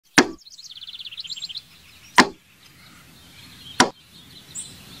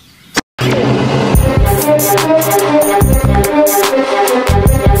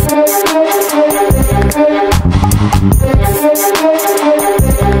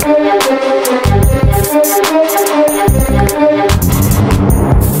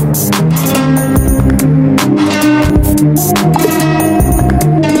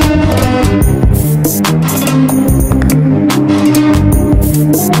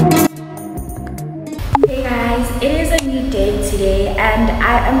today, and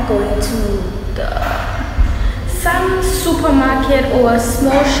I am going to some supermarket or a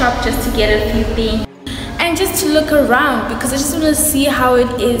small shop just to get a few things and just to look around, because I just want to see how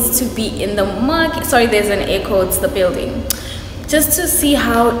it is to be in the market. Sorry, there's an echo, it's the building. Just to see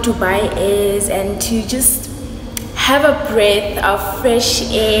how Dubai is and to just have a breath of fresh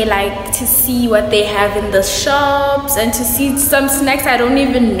air, like to see what they have in the shops and to see some snacks I don't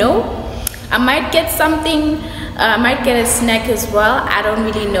even know. I might get something, I might get a snack as well, I don't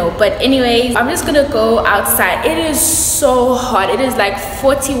really know. But anyways, I'm just gonna go outside. It is so hot. It is like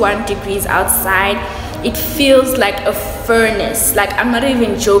 41 degrees outside. It feels like a furnace. Like, I'm not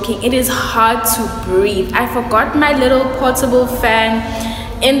even joking, it is hard to breathe. I forgot my little portable fan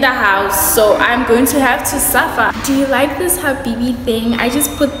in the house, so I'm going to have to suffer. Do you like this Habibi thing? I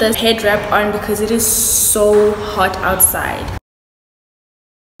just put the head wrap on because it is so hot outside.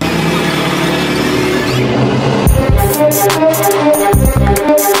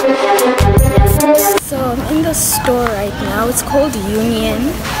 So I'm in the store right now. It's called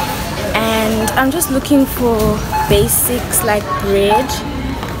Union, and I'm just looking for basics like bread,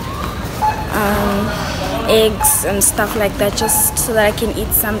 eggs and stuff like that, just so that I can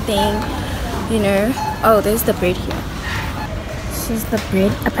eat something, you know. Oh, there's the bread here. This is the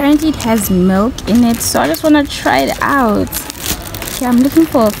bread. Apparently it has milk in it, so I just want to try it out. Yeah, I'm looking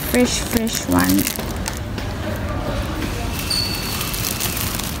for a fresh one.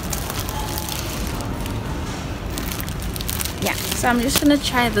 Yeah, so I'm just gonna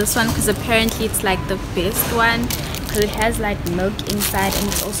try this one because apparently it's like the best one, because it has like milk inside and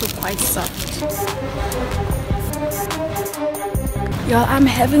it's also quite soft. Y'all, I'm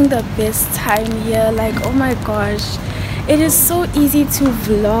having the best time here. Like, oh my gosh, it is so easy to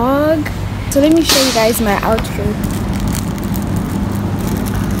vlog. So let me show you guys my outfit.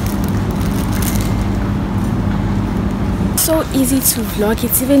 So easy to vlog.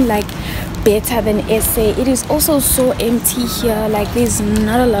 It's even like better than SA. It is also so empty here. Like, there's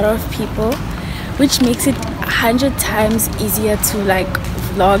not a lot of people, which makes it 100 times easier to like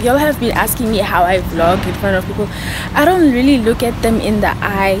vlog. Y'all have been asking me how I vlog in front of people. I don't really look at them in the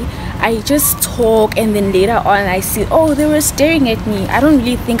eye. I just talk, and then later on I see, oh, they were staring at me. I don't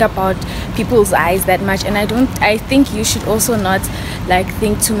really think about people's eyes that much, and I think you should also not like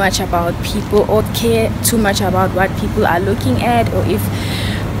think too much about people or care too much about what people are looking at, or if,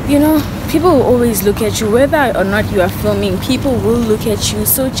 you know, people will always look at you whether or not you are filming. People will look at you,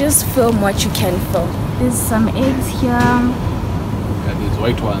 so just film what you can film. There's some eggs here. Yeah, there's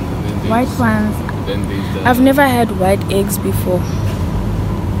white ones and then there's white ones. Then there's the, I've never had white eggs before.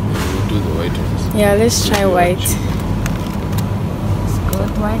 We'll do the white ones. Yeah, let's try white. Let's go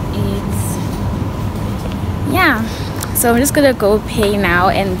with white eggs. Yeah, so I'm just gonna go pay now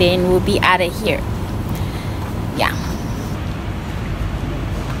and then we'll be out of here. Yeah.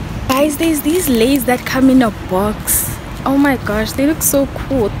 Guys, there's these Lays that come in a box. Oh my gosh, they look so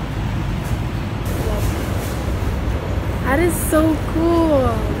cool. That is so cool.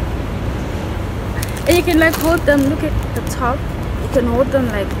 And you can like hold them. Look at the top. You can hold them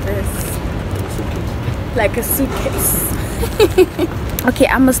like this, like a suitcase. Okay,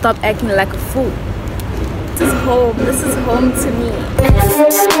 I'm gonna stop acting like a fool. This is home. This is home to me.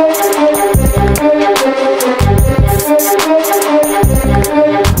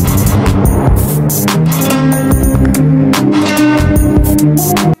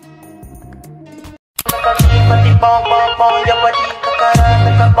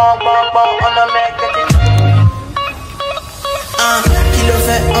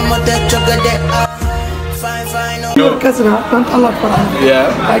 Your cousin, and Allah Quran.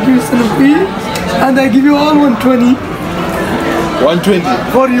 Yeah. I give you some free, and I give you all 120. 120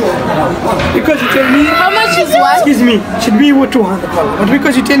 for you. Because you tell me. How much is what? Excuse me, should be 200. But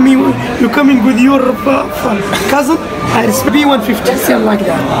because you tell me you're coming with your cousin, I respect 150, same like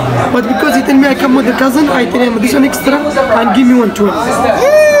that. But because you tell me I come with the cousin, I tell him this one extra and give me 120.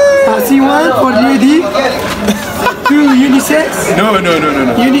 See one for lady. Two unisex. No.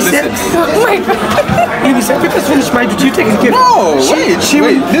 Unisex. Oh my god. Unisex. Because finish my duty, you take care. No, wait.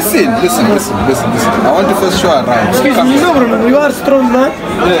 Listen. I want to first show around. Excuse me, no problem. You are a strong man.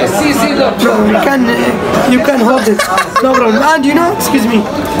 Yes. No, you can hold it. No problem. And you know, excuse me.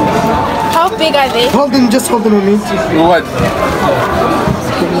 How big are they? Hold them, just hold them on me. What?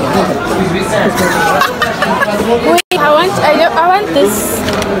 Wait, I want this.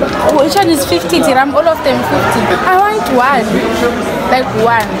 Which one is 50 dirham? All of them 50. I want one. Like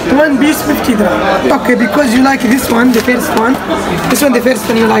one. One piece 50 dirham. Okay, because you like this one, the first one. This one, the first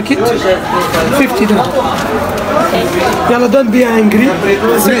one, you like it. 50 dirham. Okay. Yalla, don't be angry.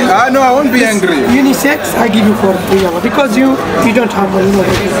 No, I won't be angry. Unisex, I give you for free, yalla, because you don't have money.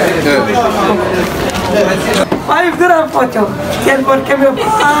 Yeah. 5 dirham photo. 10 more camera.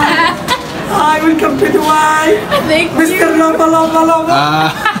 I will come to Dubai. Thank Mr. you. Lava Lava Lava.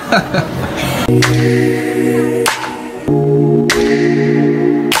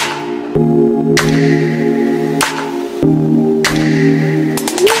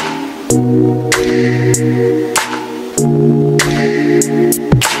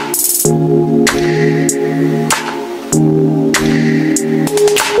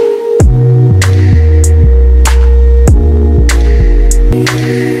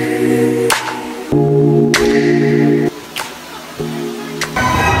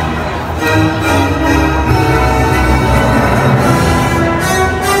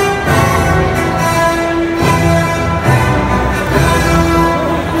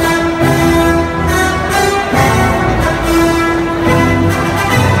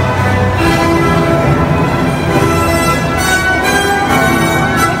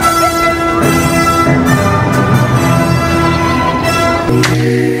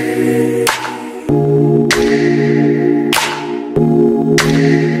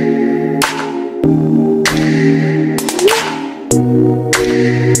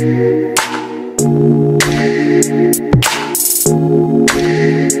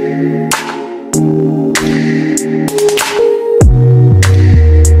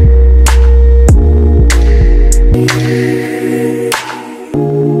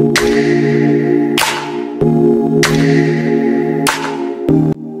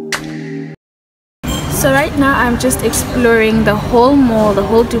 So right now I'm just exploring the whole mall, the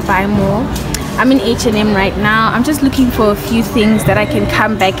whole Dubai mall. I'm in H&M right now. I'm just looking for a few things that I can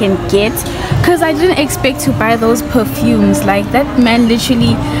come back and get, because I didn't expect to buy those perfumes. Like, that man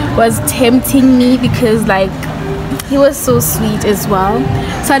literally was tempting me because like he was so sweet as well.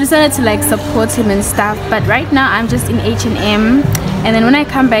 So I decided to like support him and stuff. But right now I'm just in H&M, and then when I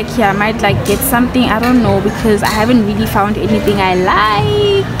come back here I might like get something. I don't know, because I haven't really found anything I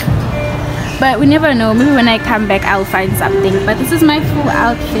like. But we never know, maybe when I come back I'll find something. But this is my full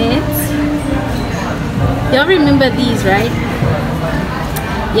outfit. Y'all remember these, right?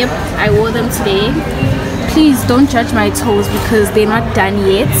 Yep, I wore them today. Please don't judge my toes because they're not done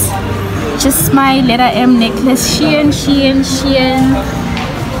yet. Just my letter M necklace, Shein,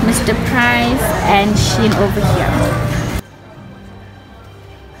 Mr. Price, and Shein over here.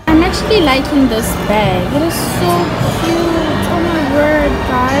 I'm actually liking this bag. It is so cute. Oh my word,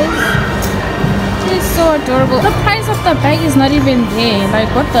 guys. It is so adorable. The price of the bag is not even there. Like,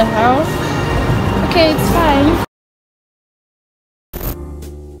 what the hell? Okay, it's fine.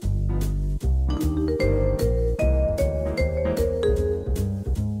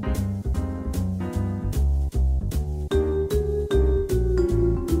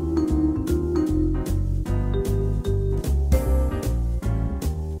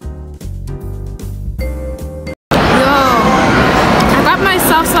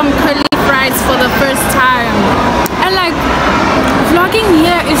 Some curly fries for the first time, and like vlogging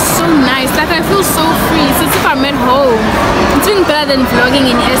here is so nice. Like, I feel so free. It's as if I'm at home. It's even better than vlogging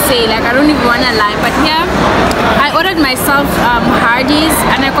in SA. Like, I don't even want to lie, but here I ordered myself Hardee's,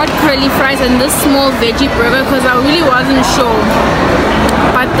 and I got curly fries and this small veggie burger because I really wasn't sure,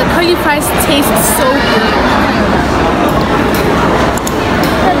 but the curly fries taste so good.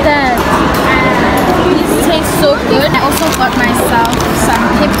 Look at that. These taste so good. I also got myself some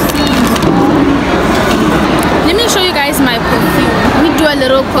Pepsi. Let me show you guys my perfume. Let me do a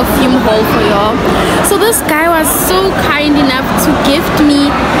little perfume haul for y'all. So this guy was so kind enough to gift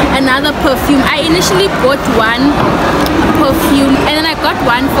me another perfume. I initially bought one perfume and then I got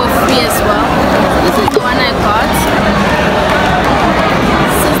one for free as well. So this is the one I got.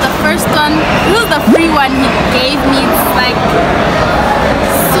 This is the first one. This is the free one he gave me. It's like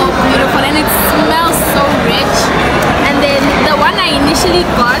so beautiful and it smells so rich. And then the one I initially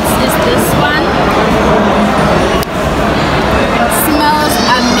got is this one. It smells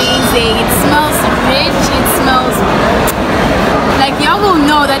amazing. It smells rich. It smells like, y'all will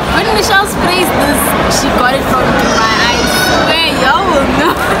know that when Michelle sprays this, she got it from Dubai. I swear, y'all will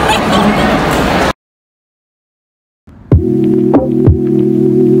know.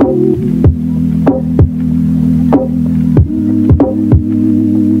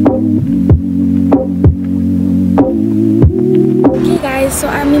 So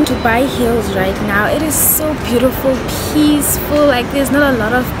I'm in Dubai Hills right now. It is so beautiful, peaceful. Like there's not a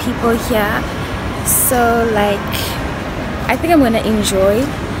lot of people here, so like I think I'm gonna enjoy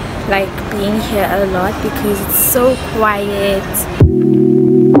like being here a lot because it's so quiet.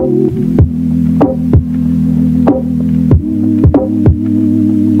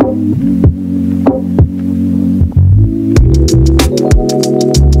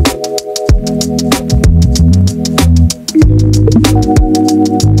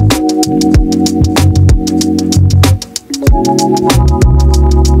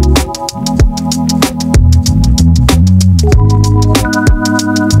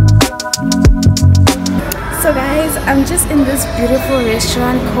 I'm just in this beautiful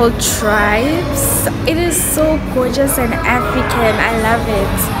restaurant called Tribes. It is so gorgeous and African. I love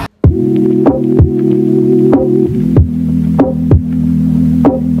it.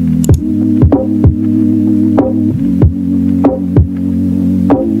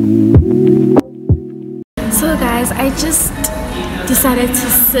 So guys, I just decided to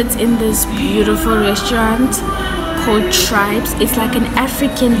sit in this beautiful restaurant called Tribes. It's like an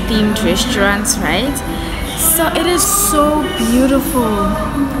African themed restaurant, right? So it is so beautiful.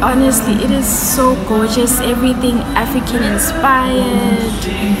 Honestly, it is so gorgeous. Everything African inspired.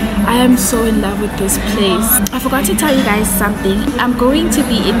 I am so in love with this place. I forgot to tell you guys something. I'm going to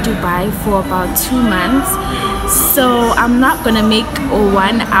be in Dubai for about 2 months, so I'm not gonna make a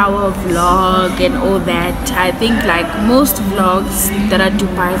 1-hour vlog and all that. I think like most vlogs that are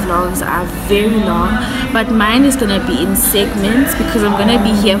Dubai vlogs are very long, but mine is gonna be in segments because I'm gonna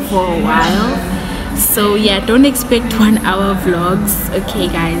be here for a while. So yeah, don't expect 1-hour vlogs, okay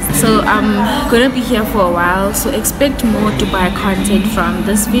guys? So I'm gonna be here for a while, so expect more Dubai content from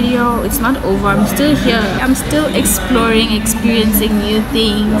this video. It's not over. I'm still here. I'm still exploring, experiencing new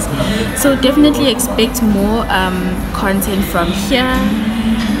things, so definitely expect more content from here.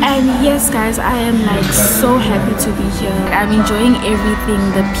 And yes guys, I am like so happy to be here. I'm enjoying everything,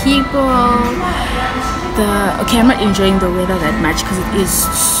 the people, okay, I'm not enjoying the weather that much because it is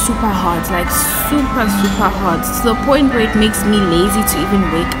super hot, like super hot, to the point where it makes me lazy to even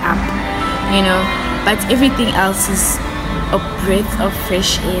wake up, you know. But everything else is a breath of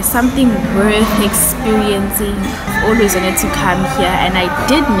fresh air, something worth experiencing. I've always wanted to come here and I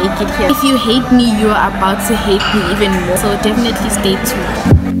did make it here. If you hate me, you're about to hate me even more, so definitely stay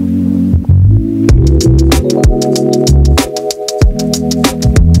tuned.